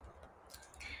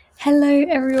Hello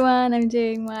everyone, I'm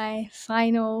doing my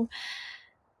final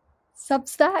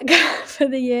Substack for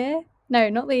the year. No,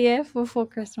 not the year, for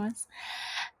Christmas.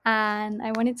 And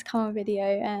I wanted to come on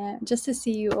video just to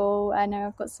see you all. I know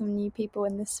I've got some new people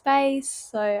in this space,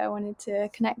 so I wanted to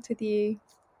connect with you.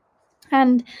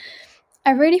 And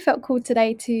I really felt called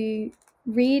today to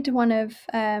read one of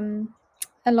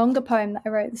a longer poem that I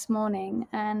wrote this morning.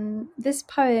 And this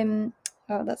poem,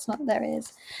 oh, that's not, there it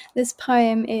is. This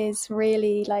poem is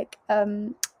really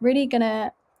really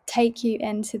gonna take you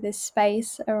into this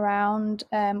space around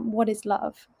what is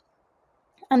love.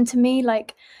 And to me,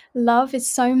 love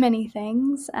is so many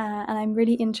things, and I'm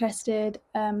really interested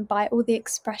by all the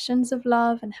expressions of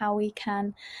love and how we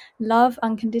can love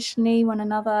unconditionally one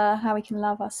another, how we can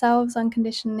love ourselves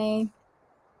unconditionally.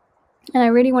 And I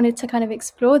really wanted to kind of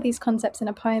explore these concepts in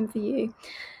a poem for you.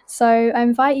 So I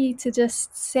invite you to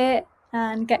just sit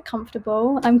and get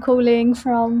comfortable. I'm calling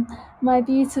from my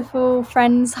beautiful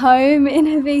friend's home in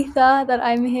Ibiza that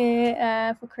I'm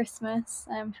here for Christmas.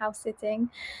 I'm house sitting,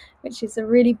 which is a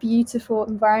really beautiful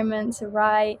environment to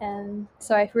write. And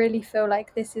so I really feel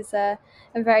like this is a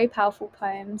very powerful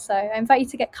poem. So I invite you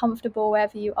to get comfortable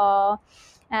wherever you are.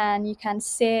 And you can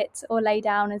sit or lay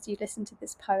down as you listen to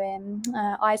this poem.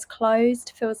 Eyes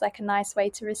closed feels like a nice way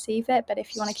to receive it, but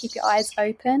if you want to keep your eyes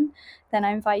open, then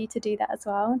I invite you to do that as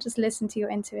well. Just listen to your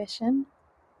intuition.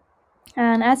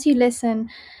 And as you listen,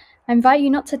 I invite you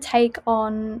not to take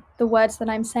on the words that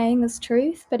I'm saying as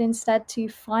truth, but instead to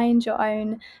find your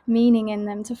own meaning in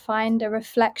them, to find a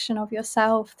reflection of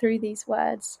yourself through these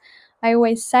words. I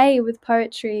always say with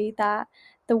poetry that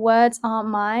the words aren't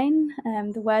mine,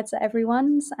 the words are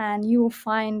everyone's, and you will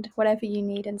find whatever you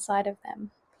need inside of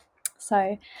them.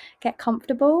 So get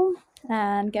comfortable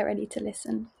and get ready to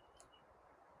listen.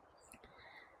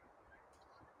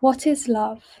 What is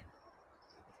love?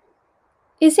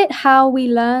 Is it how we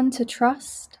learn to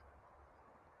trust?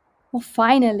 Or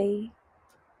finally,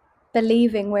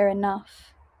 believing we're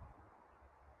enough?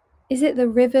 Is it the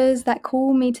rivers that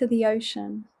call me to the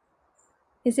ocean?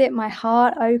 Is it my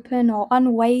heart open or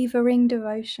unwavering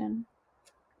devotion?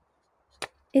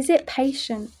 Is it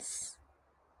patience,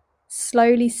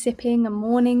 slowly sipping a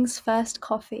morning's first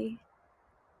coffee,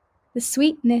 the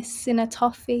sweetness in a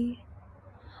toffee,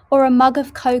 or a mug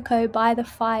of cocoa by the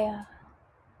fire?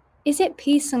 Is it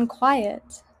peace and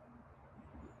quiet?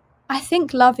 I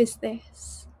think love is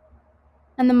this,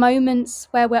 and the moments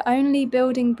where we're only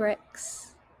building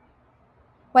bricks,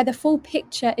 where the full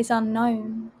picture is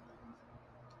unknown,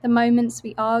 the moments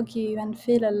we argue and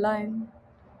feel alone,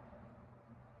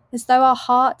 as though our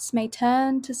hearts may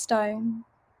turn to stone,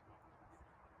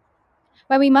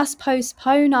 where we must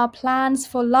postpone our plans,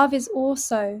 for love is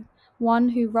also one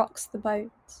who rocks the boat,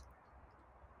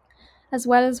 as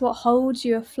well as what holds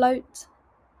you afloat.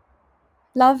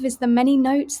 Love is the many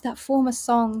notes that form a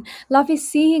song. Love is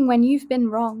seeing when you've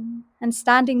been wrong and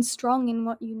standing strong in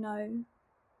what you know.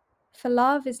 For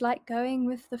love is like going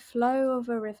with the flow of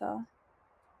a river,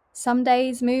 some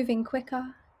days moving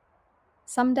quicker,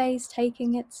 some days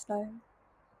taking it slow.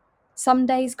 Some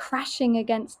days crashing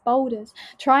against boulders,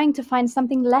 trying to find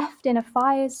something left in a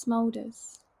fire's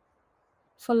smoulders.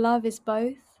 For love is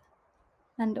both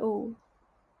and all.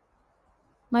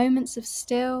 Moments of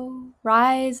still,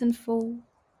 rise and fall.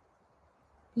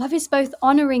 Love is both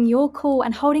honoring your call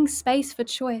and holding space for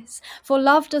choice, for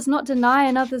love does not deny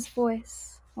another's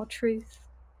voice or truth.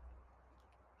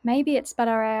 Maybe it's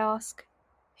better I ask,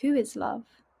 who is love?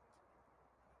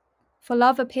 For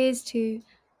love appears to,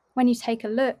 when you take a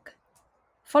look,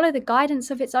 follow the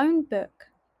guidance of its own book,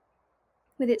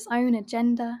 with its own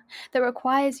agenda that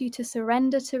requires you to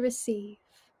surrender to receive.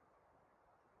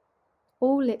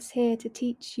 All it's here to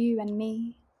teach you and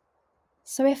me.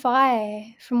 So if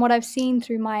I, from what I've seen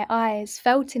through my eyes,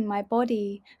 felt in my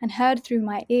body and heard through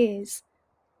my ears,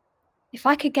 if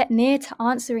I could get near to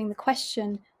answering the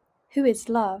question, who is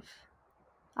love?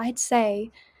 I'd say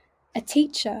a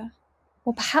teacher,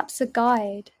 or perhaps a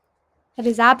guide, that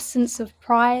is absence of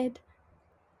pride,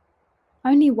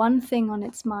 only one thing on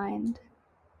its mind,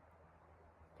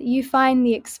 that you find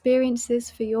the experiences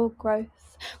for your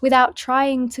growth without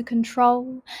trying to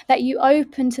control, that you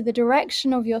open to the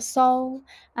direction of your soul,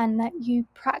 and that you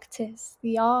practice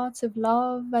the art of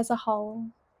love as a whole,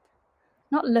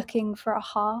 not looking for a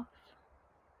half,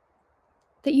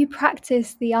 that you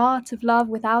practice the art of love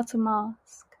without a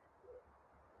mask,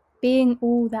 being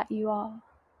all that you are.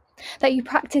 That you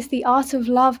practice the art of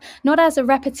love not as a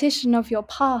repetition of your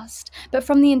past, but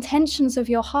from the intentions of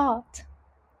your heart.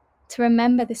 To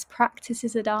remember this practice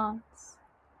is a dance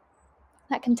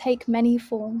that can take many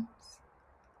forms.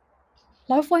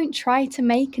 Love won't try to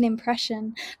make an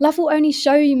impression. Love will only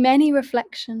show you many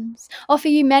reflections, offer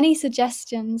you many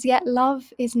suggestions, yet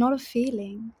love is not a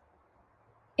feeling.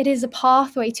 It is a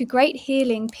pathway to great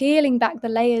healing, peeling back the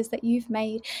layers that you've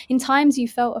made in times you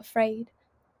felt afraid.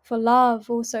 For love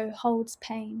also holds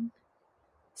pain,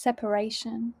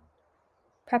 separation,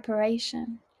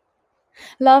 preparation.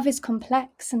 Love is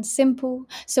complex and simple,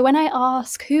 so when I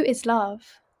ask, who is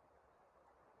love?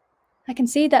 I can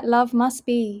see that love must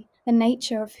be the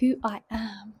nature of who I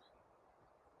am,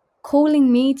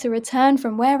 calling me to return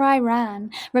from where I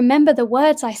ran. Remember the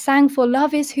words I sang, for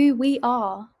love is who we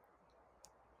are,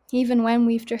 even when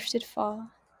we've drifted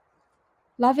far.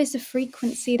 Love is a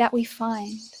frequency that we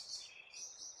find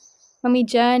when we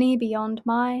journey beyond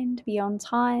mind, beyond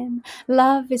time.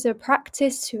 Love is a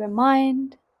practice to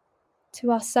remind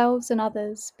to ourselves and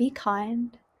others, be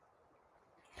kind.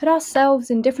 Put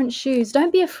ourselves in different shoes.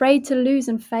 Don't be afraid to lose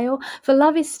and fail, for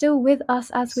love is still with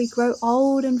us as we grow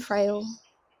old and frail.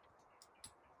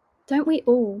 Don't we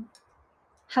all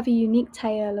have a unique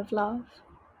tale of love?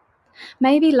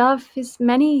 Maybe love is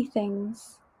many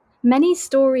things, many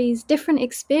stories, different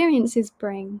experiences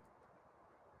bring,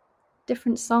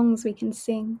 different songs we can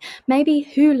sing. Maybe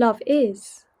who love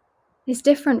is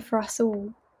different for us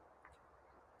all.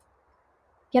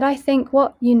 Yet I think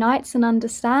what unites an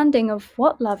understanding of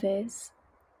what love is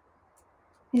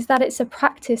that it's a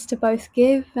practice to both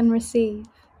give and receive.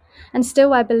 And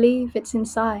still I believe it's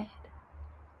inside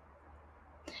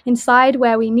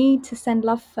where we need to send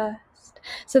love first,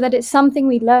 so that it's something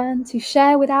we learn to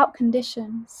share without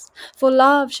conditions. For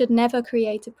love should never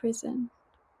create a prison,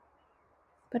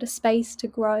 but a space to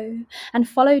grow and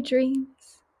follow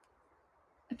dreams,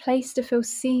 a place to feel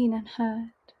seen and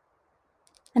heard,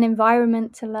 an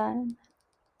environment to learn.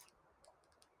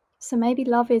 So maybe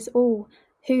love is all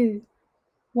who,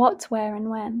 what, where and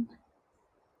when,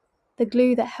 the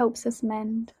glue that helps us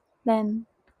mend. Then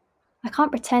I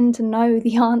can't pretend to know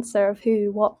the answer of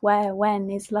who, what, where,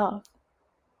 when is love.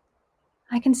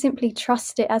 I can simply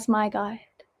trust it as my guide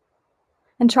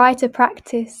and try to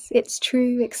practice its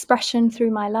true expression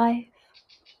through my life.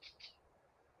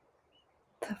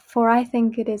 For I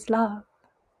think it is love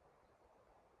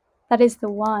that is the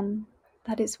one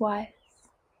that is wise.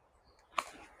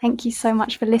 Thank you so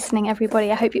much for listening,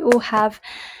 everybody. I hope you all have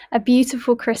a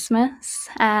beautiful Christmas.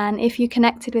 And if you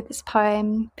connected with this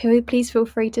poem, please feel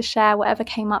free to share whatever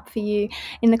came up for you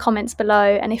in the comments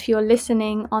below. And if you're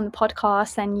listening on the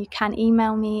podcast, then you can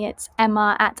email me. It's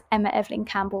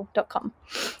emma@emmaevelyncampbell.com.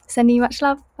 Sending you much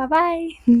love. Bye-bye.